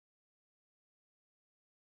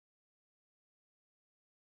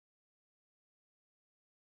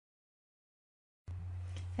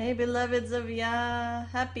Hey, beloveds of Yah,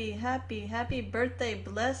 happy birthday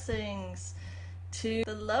blessings to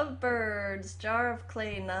the lovebirds,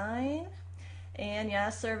 Jarofclay9 and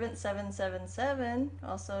YAHSServant777,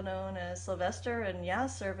 also known as Sylvester and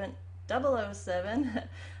YAHSServant007.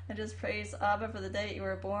 I just praise Abba for the day you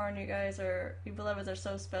were born. You beloveds are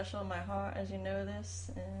so special in my heart, as you know this,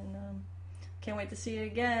 and can't wait to see you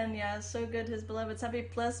again. Yeah, it's so good, his beloveds. Happy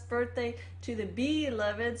blessed birthday to the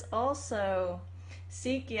beloveds also.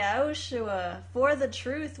 SeekYAHUSHUA,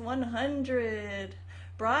 4thetruth100,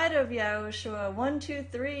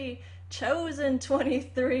 BrideofYAHUSHUA123,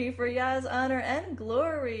 Cho3sn23 for Yah's honor and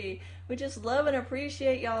glory. We just love and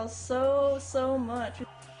appreciate y'all so much.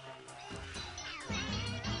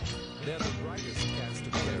 They're the brightest cast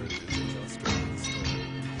of characters in your story.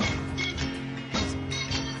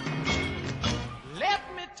 Let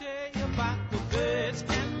me tell you about the birds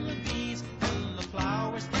and the bees and the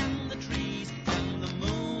flowers and the trees and the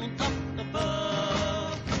moon up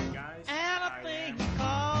above. Guys, And a thing we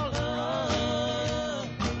call love.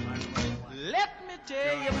 Let me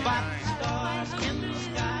tell you about the stars in the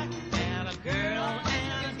sky and a girl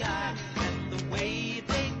and a guy and the way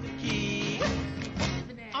they could kiss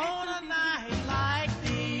on a night like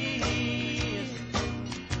this.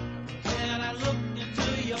 And I looked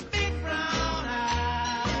into your big brown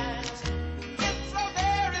eyes. It's so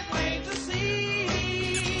very plain to see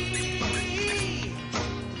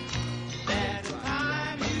that it's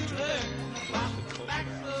time you learn about the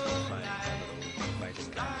facts of life,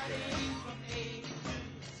 starting from A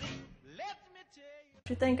to Z. Let me tell you.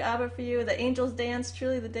 We thank Abba for you. The angels dance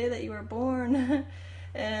truly the day that you were born.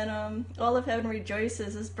 And all of heaven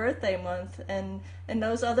rejoices this birthday month, and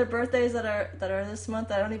those other birthdays that are this month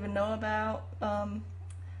that I don't even know about.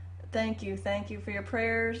 Thank you for your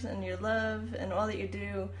prayers and your love and all that you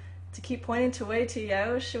do to keep pointing to way to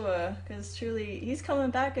Yahushua, because truly he's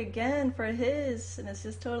coming back again for his, and it's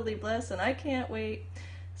just totally blessed, and I can't wait.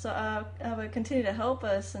 So Abba, continue to help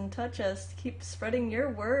us and touch us to keep spreading your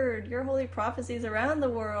word, your holy prophecies around the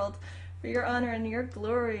world for your honor and your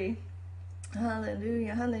glory.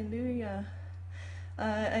 Hallelujah, hallelujah.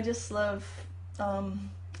 I just love,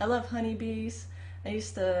 I love honeybees. I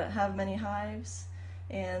used to have many hives,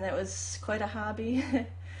 and that was quite a hobby.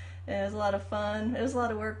 It was a lot of fun. It was a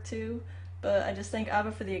lot of work too, but I just thank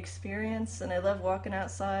Abba for the experience, and I love walking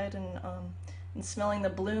outside and smelling the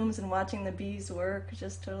blooms and watching the bees work. It's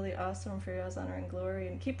just totally awesome for God's honor and glory.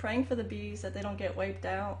 And keep praying for the bees that they don't get wiped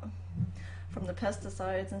out from the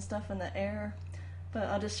pesticides and stuff in the air. But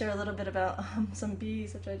I'll just share a little bit about some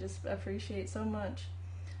bees, which I just appreciate so much.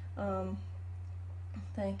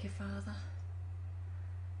 Thank you, Father.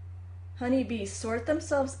 Honeybees sort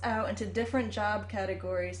themselves out into different job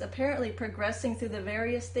categories, apparently progressing through the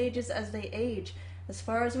various stages as they age. As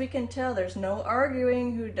far as we can tell, there's no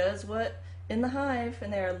arguing who does what in the hive,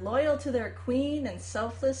 and they are loyal to their queen and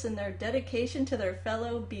selfless in their dedication to their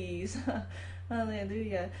fellow bees.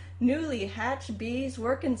 Hallelujah. Newly hatched bees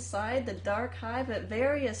work inside the dark hive at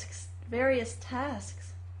various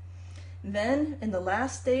tasks. Then, in the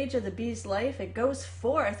last stage of the bee's life, it goes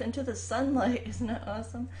forth into the sunlight. Isn't that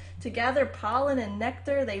awesome? To gather pollen and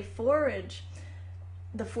nectar, they forage.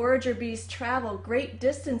 The forager bees travel great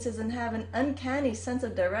distances and have an uncanny sense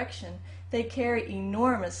of direction. They carry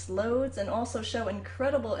enormous loads and also show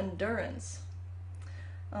incredible endurance.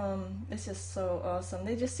 It's just so awesome.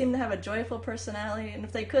 They just seem to have a joyful personality, and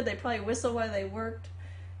if they could, they'd probably whistle while they worked,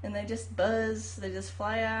 and they just buzz, they just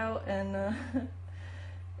fly out, and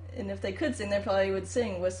and if they could sing, they probably would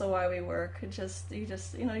sing "Whistle While We Work." You just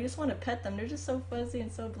want to pet them. They're just so fuzzy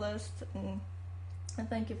and so blessed, and I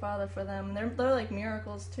thank you, Father, for them. They're like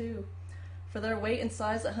miracles too. For their weight and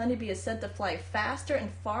size, the honeybee is said to fly faster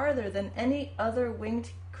and farther than any other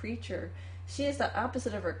winged creature. She is the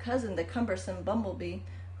opposite of her cousin, the cumbersome bumblebee,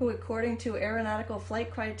 who, according to aeronautical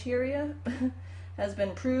flight criteria, has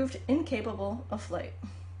been proved incapable of flight.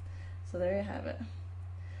 So there you have it.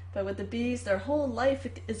 But with the bees, their whole life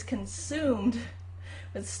is consumed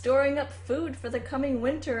with storing up food for the coming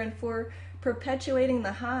winter and for perpetuating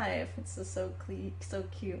the hive. It's just so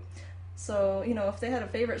cute. So, if they had a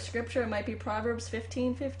favorite scripture, it might be Proverbs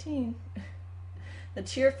 15:15. The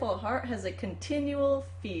cheerful heart has a continual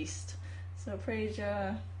feast. So praise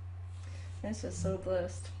Yah. It's just so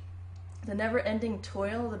blessed. The never-ending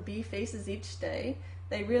toil the bee faces each day,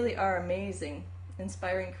 they really are amazing,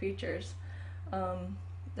 inspiring creatures.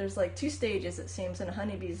 There's like two stages, it seems, in a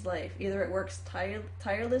honeybee's life. Either it works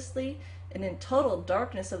tirelessly and in total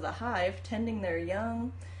darkness of the hive, tending their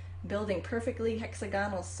young, building perfectly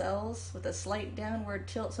hexagonal cells with a slight downward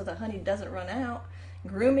tilt so the honey doesn't run out.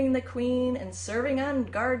 grooming the queen, and serving on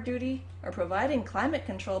guard duty, or providing climate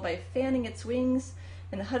control by fanning its wings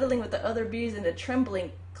and huddling with the other bees in a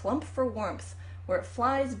trembling clump for warmth, where it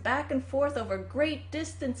flies back and forth over great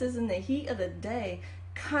distances in the heat of the day,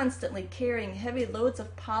 constantly carrying heavy loads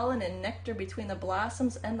of pollen and nectar between the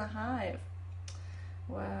blossoms and the hive.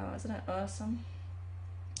 Wow, isn't that awesome?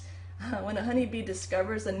 When a honeybee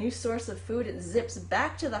discovers a new source of food, it zips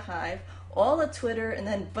back to the hive, all a-twitter and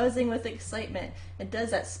then buzzing with excitement. It does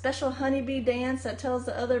that special honeybee dance that tells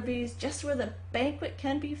the other bees just where the banquet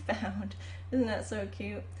can be found. Isn't that so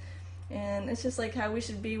cute? And it's just like how we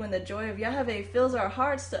should be when the joy of Yahweh fills our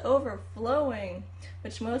hearts to overflowing,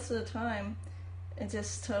 which most of the time it's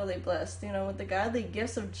just totally blessed, you know, with the godly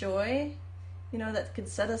gifts of joy, you know, that could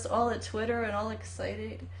set us all a-twitter and all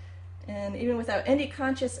excited. And even without any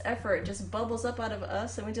conscious effort, it just bubbles up out of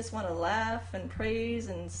us, and we just want to laugh and praise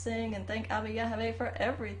and sing and thank Abba Yahweh for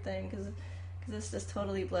everything, because it's just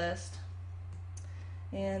totally blessed.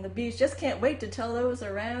 And the bees just can't wait to tell those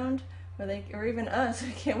around, or even us,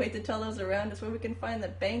 we can't wait to tell those around us where we can find the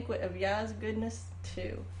banquet of Yah's goodness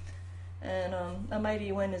too. And a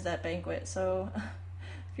mighty when is that banquet. So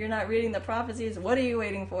if you're not reading the prophecies, what are you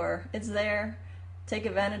waiting for? It's there. Take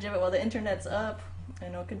advantage of it while the internet's up.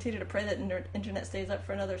 And I'll continue to pray that the internet stays up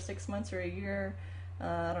for another 6 months or a year.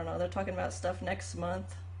 I don't know, they're talking about stuff next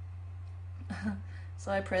month.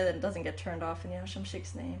 So I pray that it doesn't get turned off in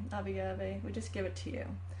Yahshua name. Abba Yahweh, we just give it to you.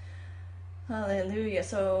 Hallelujah.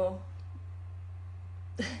 So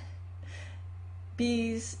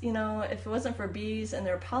bees, you know, if it wasn't for bees and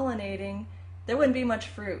their pollinating, there wouldn't be much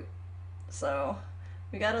fruit. So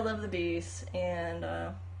we gotta love the bees, and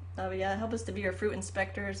yeah, help us to be your fruit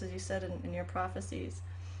inspectors, as you said in your prophecies,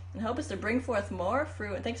 and help us to bring forth more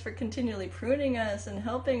fruit. And thanks for continually pruning us and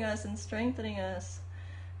helping us and strengthening us.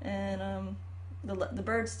 And the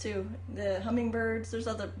birds too, the hummingbirds, there's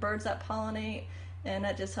other birds that pollinate, and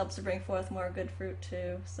that just helps to bring forth more good fruit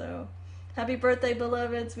too. So happy birthday,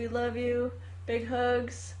 beloveds. We love you. Big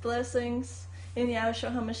hugs, blessings in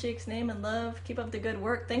Yahushua HaMashiach's name, and love. Keep up the good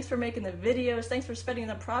work. Thanks for making the videos. Thanks for spreading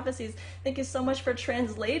the prophecies. Thank you so much for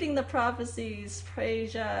translating the prophecies.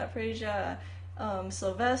 Praise Yah, praise Yah.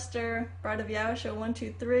 Sylvester,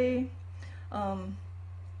 BrideofYAHUSHUA123.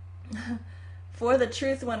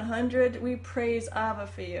 4thetruth100. We praise Abba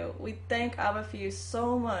for you. We thank Abba for you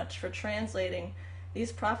so much for translating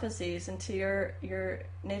these prophecies into your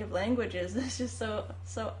native languages. It's just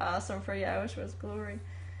so awesome for Yahushua's glory.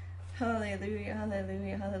 Hallelujah,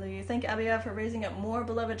 hallelujah, hallelujah. Thank Abba Yah for raising up more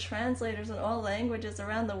beloved translators in all languages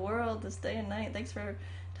around the world this day and night. Thanks for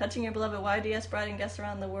touching your beloved YDS bride and guests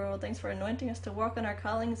around the world. Thanks for anointing us to walk on our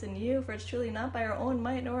callings in you, for it's truly not by our own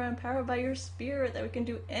might nor empowered by your spirit that we can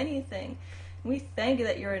do anything. We thank you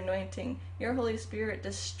that your anointing, your Holy Spirit,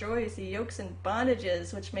 destroys the yokes and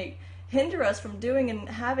bondages which may hinder us from doing and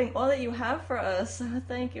having all that you have for us.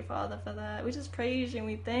 Thank you, Father, for that. We just praise you, and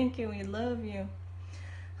we thank you, and we love you.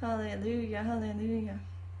 Hallelujah, hallelujah.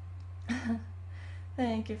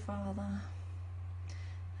 Thank you, Father.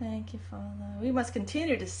 Thank you, Father. We must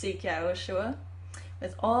continue to seek Yahushua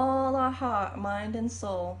with all our heart, mind, and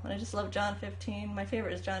soul. And I just love John 15. My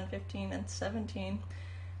favorite is John 15 and 17.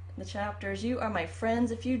 The chapters, you are my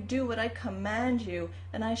friends if you do what I command you,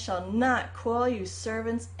 and I shall not call you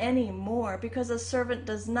servants any more, because a servant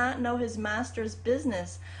does not know his master's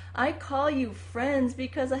business. I call you friends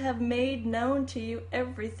because I have made known to you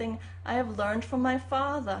everything I have learned from my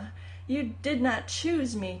Father. You did not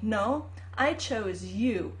choose me, no, I chose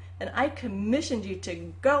you, and I commissioned you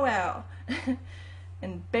to go out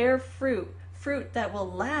and bear fruit that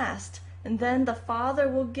will last. And then the Father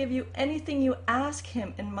will give you anything you ask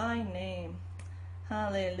him in my name.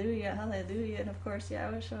 Hallelujah, hallelujah. And of course,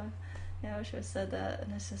 Yahushua said that,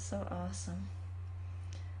 and it's just so awesome.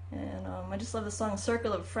 And I just love the song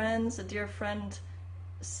Circle of Friends. A dear friend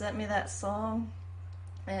sent me that song.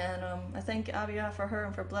 And I thank Abba Yah for her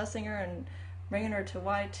and for blessing her and bringing her to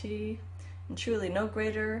YT. And truly, no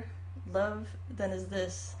greater love than is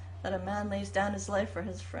this, that a man lays down his life for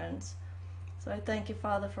his friends. So I thank you,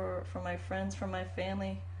 Father, for my friends, for my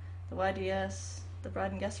family, the YDS, the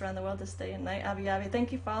bride and guests around the world this day and night. Abba Yahweh,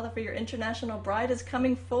 thank you, Father, for your international bride is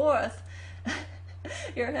coming forth.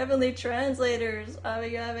 Your heavenly translators, Abba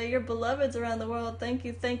Yahweh, your beloveds around the world. Thank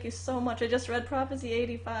you so much. I just read Prophecy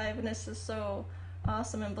 85, and this is so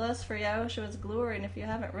awesome and blessed for Yahushua's glory. And if you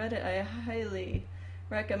haven't read it, I highly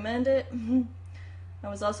recommend it. I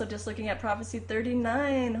was also just looking at Prophecy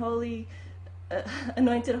 39,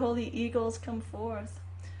 Anointed Holy Eagles come forth.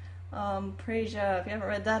 Praise Yah. If you haven't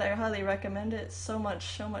read that, I highly recommend it. So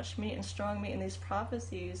much meat and strong meat in these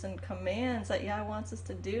prophecies and commands that Yah wants us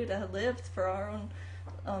to do to live for our own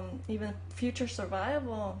even future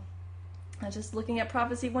survival. I was just looking at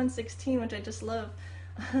Prophecy 116, which I just love.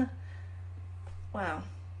 Wow.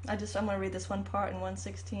 I'm going to read this one part in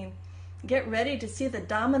 116. Get ready to see the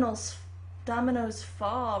dominoes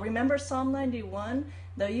fall. Remember Psalm 91?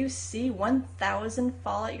 Though you see 1,000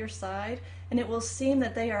 fall at your side, and it will seem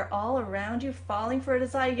that they are all around you falling, for it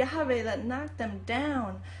is I, Yahweh, that knocked them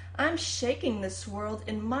down. I'm shaking this world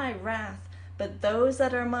in my wrath, but those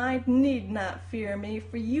that are mine need not fear me,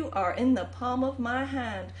 for you are in the palm of my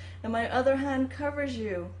hand, and my other hand covers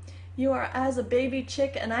you. You are as a baby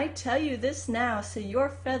chick, and I tell you this now, so your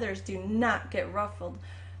feathers do not get ruffled.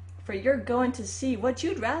 For you're going to see what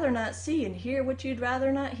you'd rather not see, and hear what you'd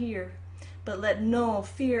rather not hear. But let no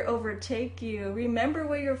fear overtake you. Remember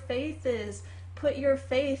where your faith is. Put your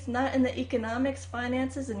faith not in the economics,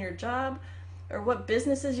 finances, and your job, or what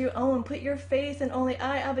businesses you own. Put your faith in only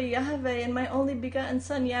I, Abba Yahweh, and my only begotten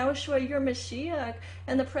Son, Yahushua, your Mashiach,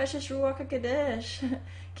 and the precious Ruach Kodesh.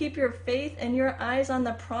 Keep your faith and your eyes on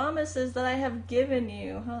the promises that I have given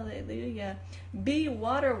you. Hallelujah. Be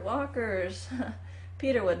water walkers.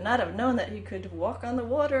 Peter would not have known that he could walk on the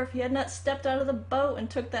water if he had not stepped out of the boat and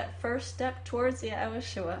took that first step towards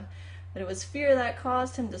Yahushua. But it was fear that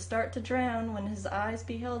caused him to start to drown when his eyes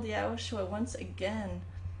beheld Yahushua once again.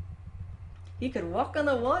 He could walk on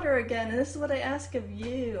the water again, and this is what I ask of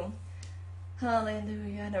you.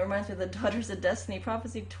 Hallelujah. And it reminds me of the Daughters of Destiny,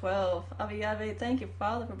 Prophecy 12. Abba Yahweh, thank you,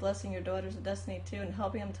 Father, for blessing your Daughters of Destiny too, and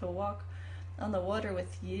helping them to walk on the water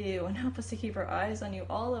with you, and help us to keep our eyes on you,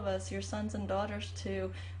 all of us, your sons and daughters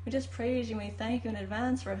too. We just praise you and we thank you in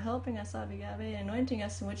advance for helping us, Abba Yahweh, and anointing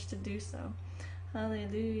us in which to do so.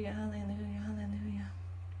 Hallelujah, hallelujah, hallelujah.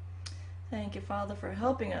 Thank you, Father, for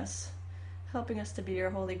helping us to be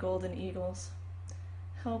your holy golden eagles.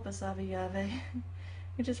 Help us, Abba Yahweh.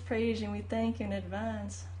 We just praise you and we thank you in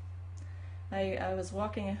advance. I was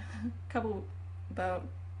walking about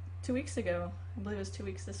 2 weeks ago. I believe it was 2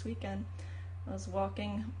 weeks this weekend. I was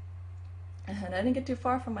walking, and I didn't get too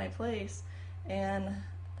far from my place, and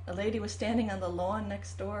a lady was standing on the lawn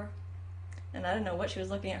next door, and I didn't know what she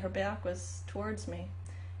was looking at. Her back was towards me,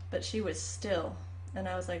 but she was still, and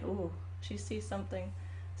I was like, ooh, she sees something.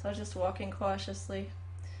 So I was just walking cautiously,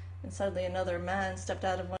 and suddenly another man stepped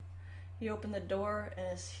out of one. He opened the door, and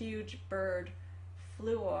this huge bird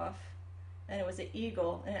flew off, and it was an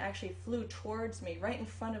eagle, and it actually flew towards me, right in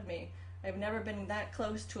front of me. I've never been that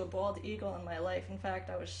close to a bald eagle in my life. In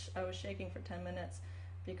fact, I was shaking for 10 minutes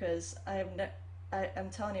because I'm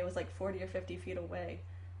telling you, it was like 40 or 50 feet away.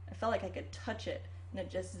 I felt like I could touch it, and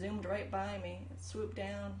it just zoomed right by me. It swooped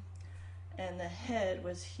down, and the head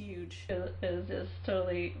was huge. It was just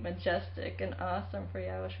totally majestic and awesome for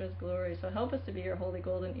Yahushua's glory. So help us to be your holy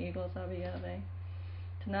golden eagles, Abba Yahweh.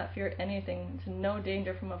 To not fear anything, to know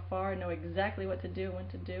danger from afar, know exactly what to do and when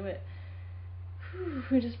to do it.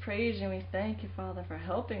 We just praise you and we thank you, Father, for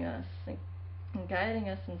helping us and guiding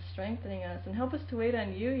us and strengthening us. And help us to wait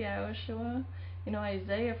on you, Yahushua. You know,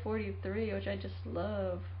 Isaiah 43, which I just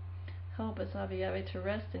love. Help us, Abba Yahweh, to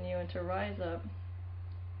rest in you and to rise up.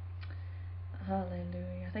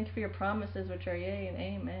 Hallelujah. Thank you for your promises, which are yea and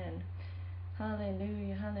amen.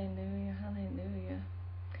 Hallelujah, hallelujah, hallelujah.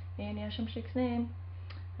 In Yahshem's name.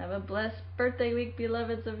 Have a blessed birthday week,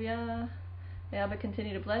 beloveds of Yah. May Abba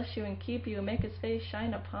continue to bless you and keep you and make his face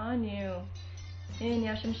shine upon you. In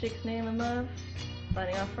Yahshem's name and love.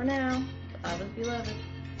 Signing off for now. Abba's beloved.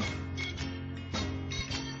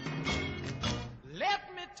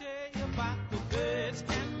 Let me tell you about the birds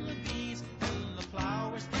and the bees and the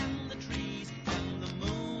flowers and the trees and the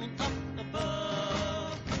moon up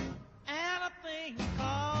above and a thing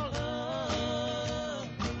called love.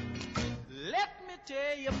 Let me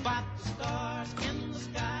tell you about the stars in the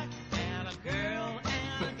sky and a girl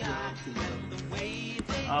and a guy and the way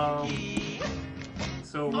they keep.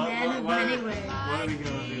 So what are we gonna do?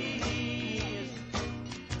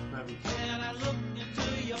 And I look into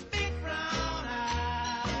your big brown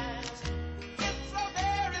eyes. It's so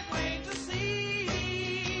very plain to see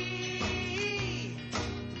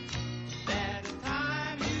that the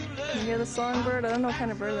time you learn. You hear the songbird? I don't know what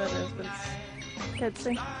kind of bird that is, but it's kids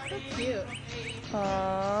sing. So cute.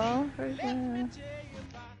 Aww, very good.